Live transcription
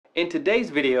In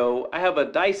today's video, I have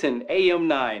a Dyson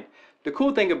AM9. The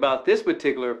cool thing about this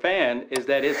particular fan is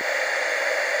that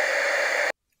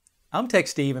I'm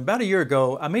techsteve, and about a year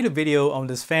ago, I made a video on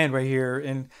this fan right here,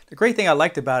 and the great thing I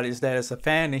liked about it is that it's a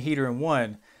fan and heater in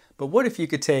one. But what if you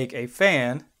could take a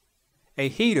fan, a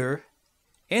heater,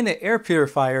 and an air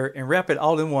purifier and wrap it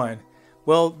all in one?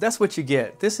 Well, that's what you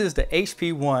get. This is the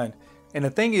HP1. And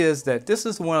the thing is that this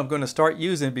is the one I'm going to start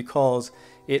using because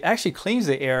it actually cleans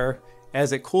the air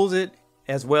as it cools it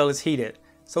as well as heat it.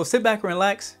 So sit back and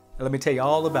relax and let me tell you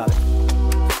all about it.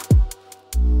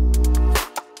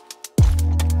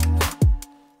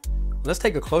 Let's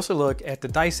take a closer look at the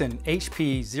Dyson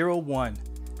HP01.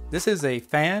 This is a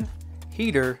fan,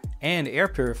 heater, and air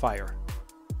purifier.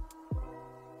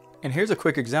 And here's a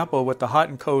quick example of what the hot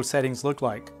and cold settings look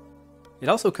like. It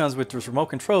also comes with this remote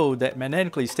control that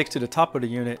magnetically sticks to the top of the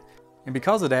unit, and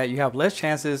because of that you have less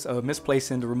chances of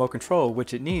misplacing the remote control,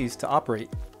 which it needs to operate.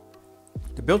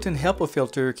 The built-in HEPA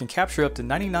filter can capture up to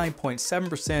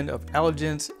 99.7% of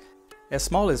allergens as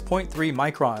small as 0.3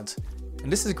 microns,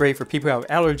 and this is great for people who have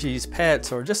allergies,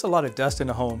 pets, or just a lot of dust in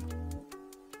the home.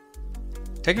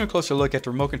 Taking a closer look at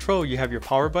the remote control, you have your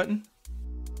power button.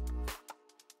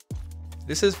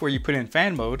 This is where you put in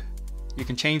fan mode. You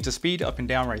can change the speed up and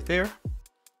down right there.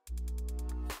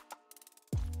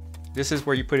 This is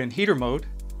where you put in heater mode,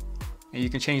 and you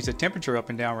can change the temperature up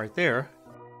and down right there.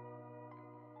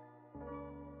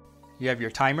 You have your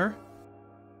timer,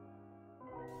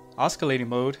 oscillating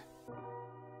mode,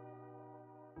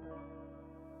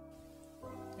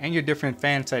 and your different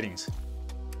fan settings.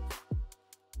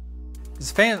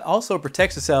 This fan also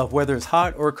protects itself whether it's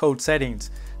hot or cold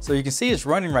settings. So you can see it's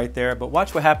running right there, but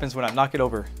watch what happens when I knock it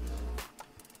over.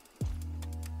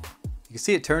 You can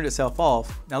see it turned itself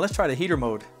off. Now let's try the heater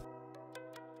mode.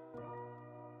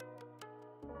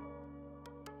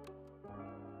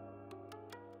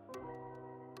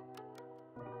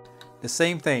 The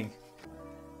same thing.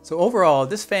 So overall,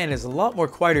 this fan is a lot more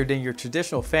quieter than your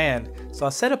traditional fan. So I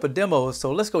set up a demo,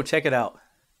 so let's go check it out.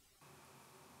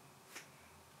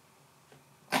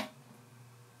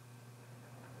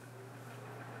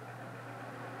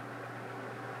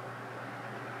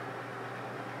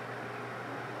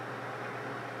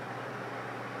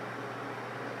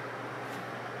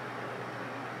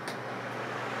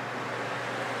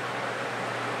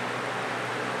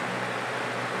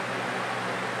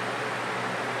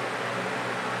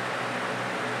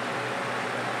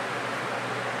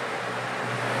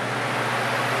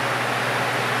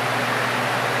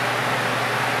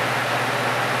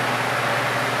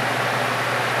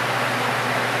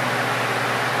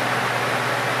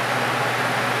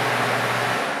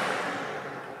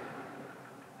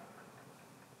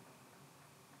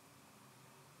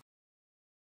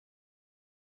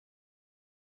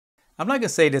 I'm not going to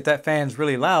say that that fan's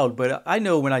really loud, but I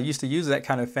know when I used to use that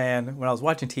kind of fan when I was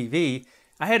watching TV,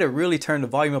 I had to really turn the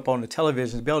volume up on the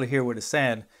television to be able to hear what it's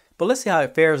saying. But let's see how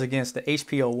it fares against the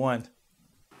HP01.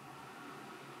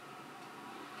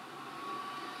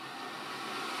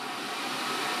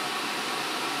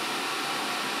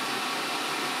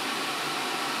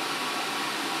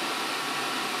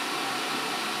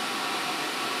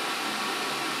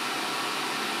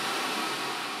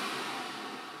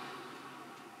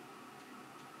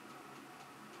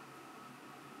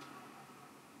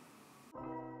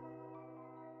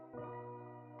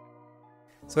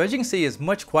 So as you can see, it's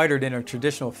much quieter than a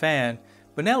traditional fan,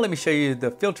 but now let me show you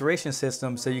the filtration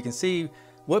system so you can see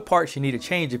what parts you need to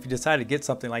change if you decide to get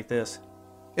something like this.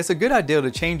 It's a good idea to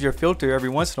change your filter every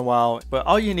once in a while, but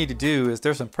all you need to do is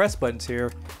there's some press buttons here.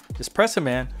 Just press them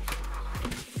in.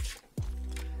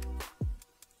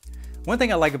 One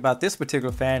thing I like about this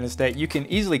particular fan is that you can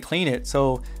easily clean it.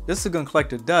 So this is going to collect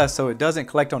the dust so it doesn't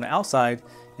collect on the outside,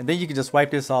 and then you can just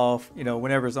wipe this off,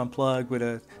 whenever it's unplugged with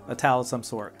a towel of some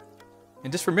sort.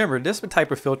 And just remember, this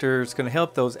type of filter is going to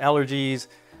help those allergies,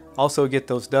 also get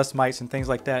those dust mites and things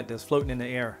like that that's floating in the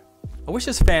air. I wish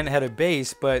this fan had a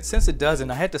base, but since it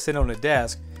doesn't, I had to sit on the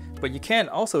desk. But you can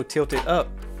also tilt it up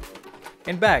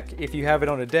and back if you have it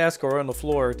on the desk or on the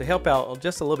floor to help out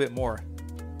just a little bit more.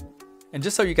 And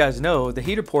just so you guys know, the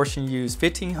heater portion uses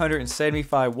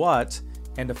 1575 watts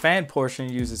and the fan portion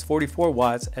uses 44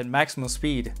 watts at maximum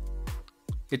speed.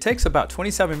 It takes about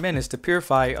 27 minutes to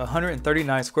purify a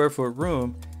 139 square foot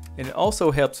room, and it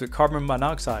also helps with carbon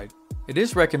monoxide. It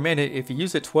is recommended if you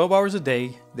use it 12 hours a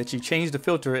day that you change the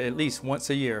filter at least once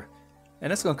a year, and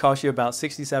that's going to cost you about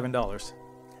 $67.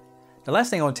 The last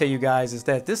thing I want to tell you guys is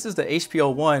that this is the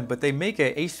HP01, but they make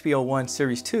a HP01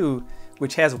 Series 2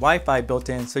 which has Wi-Fi built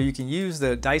in, so you can use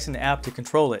the Dyson app to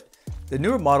control it. The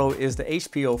newer model is the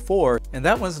HP04, and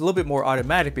that one's a little bit more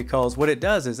automatic because what it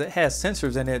does is it has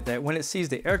sensors in it that when it sees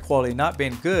the air quality not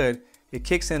being good, it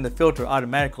kicks in the filter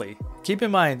automatically. Keep in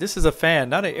mind, this is a fan,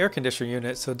 not an air conditioner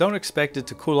unit, so don't expect it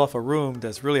to cool off a room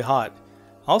that's really hot.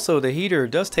 Also, the heater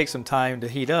does take some time to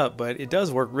heat up, but it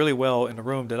does work really well in the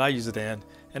room that I use it in,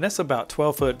 and that's about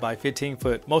 12 foot by 15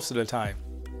 foot most of the time.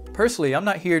 Personally, I'm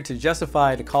not here to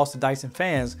justify the cost of Dyson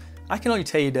fans. I can only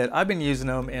tell you that I've been using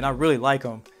them and I really like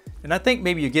them. And I think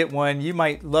maybe you get one, you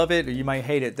might love it or you might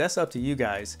hate it. That's up to you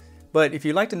guys. But if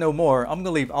you'd like to know more, I'm going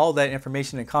to leave all that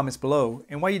information in the comments below.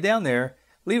 And while you're down there,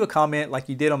 leave a comment like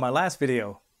you did on my last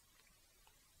video.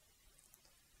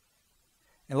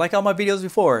 And like all my videos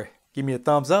before, give me a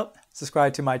thumbs up,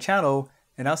 subscribe to my channel,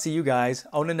 and I'll see you guys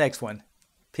on the next one.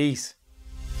 Peace.